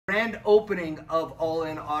Grand opening of All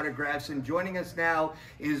In Autographs, and joining us now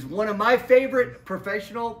is one of my favorite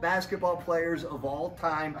professional basketball players of all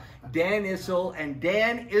time, Dan Issel. And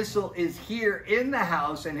Dan Issel is here in the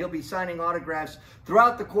house, and he'll be signing autographs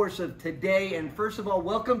throughout the course of today. And first of all,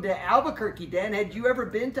 welcome to Albuquerque. Dan, had you ever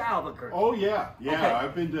been to Albuquerque? Oh yeah, Okay.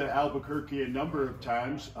 I've been to Albuquerque a number of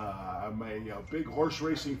times. I'm a big horse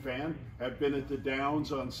racing fan. Have been at the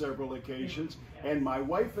Downs on several occasions, and my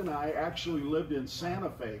wife and I actually lived in Santa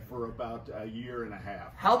Fe for about a year and a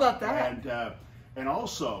half. How about that? And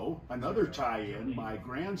also another tie-in. My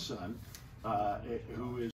grandson, who is